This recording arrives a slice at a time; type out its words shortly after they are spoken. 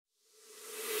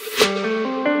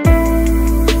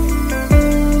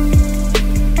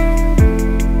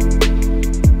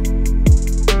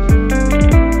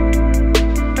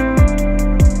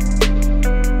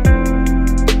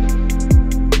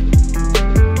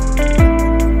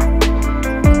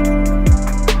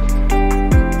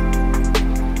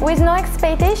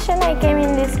meditation, I came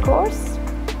in this course,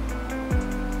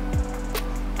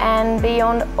 and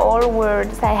beyond all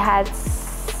words, I had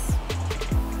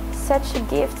such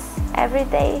gifts every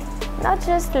day. Not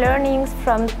just learnings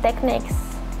from techniques,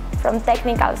 from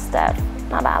technical stuff,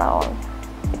 not at all.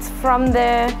 It's from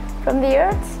the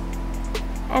earth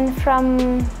and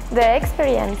from the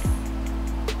experience.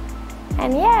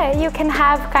 And yeah, you can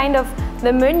have kind of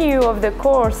the menu of the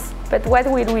course, but what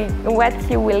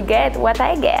you will get, what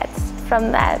I get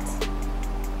from that,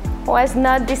 was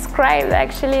not described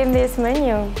actually in this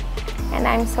menu. And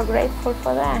I'm so grateful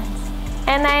for that.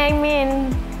 And I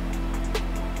mean,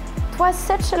 it was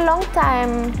such a long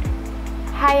time.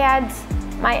 I had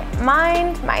my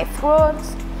mind, my throat,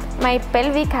 my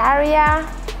pelvic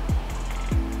area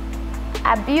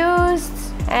abused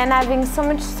and having so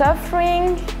much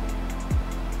suffering.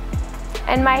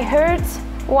 And my heart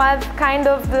was kind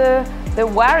of the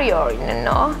warrior, you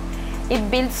know. It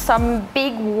built some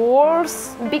big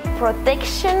walls, big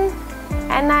protection,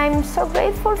 and I'm so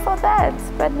grateful for that.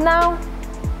 But now,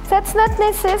 that's not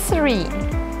necessary.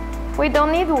 We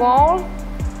don't need wall.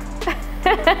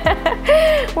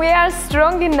 We are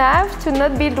strong enough to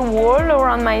not build a wall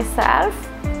around myself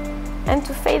and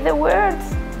to face the world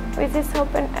with this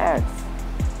open earth.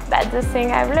 That's the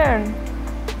thing I've learned.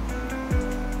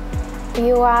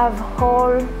 You have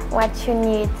all what you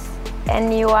need,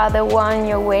 and you are the one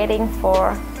you're waiting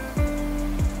for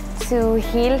to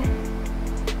heal,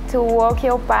 to walk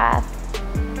your path.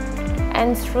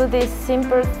 And through this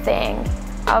simple thing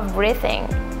of breathing,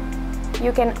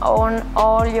 you can own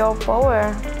all your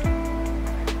power.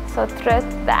 So trust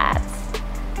that.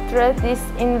 Trust this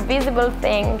invisible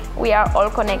thing we are all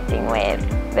connecting with,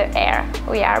 the air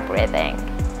we are breathing.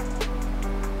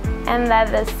 And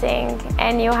that's the thing.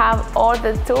 And you have all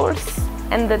the tools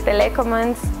and the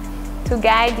telecommands to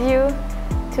guide you,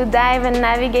 to dive and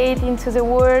navigate into the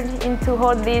world, into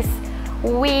all this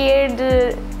weird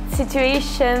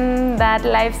situation that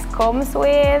life comes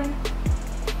with.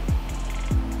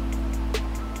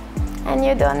 And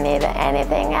you don't need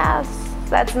anything else.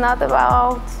 That's not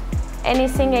about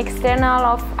anything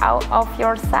external of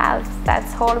yourself.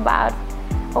 That's all about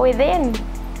within.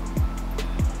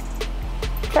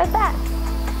 Trust that.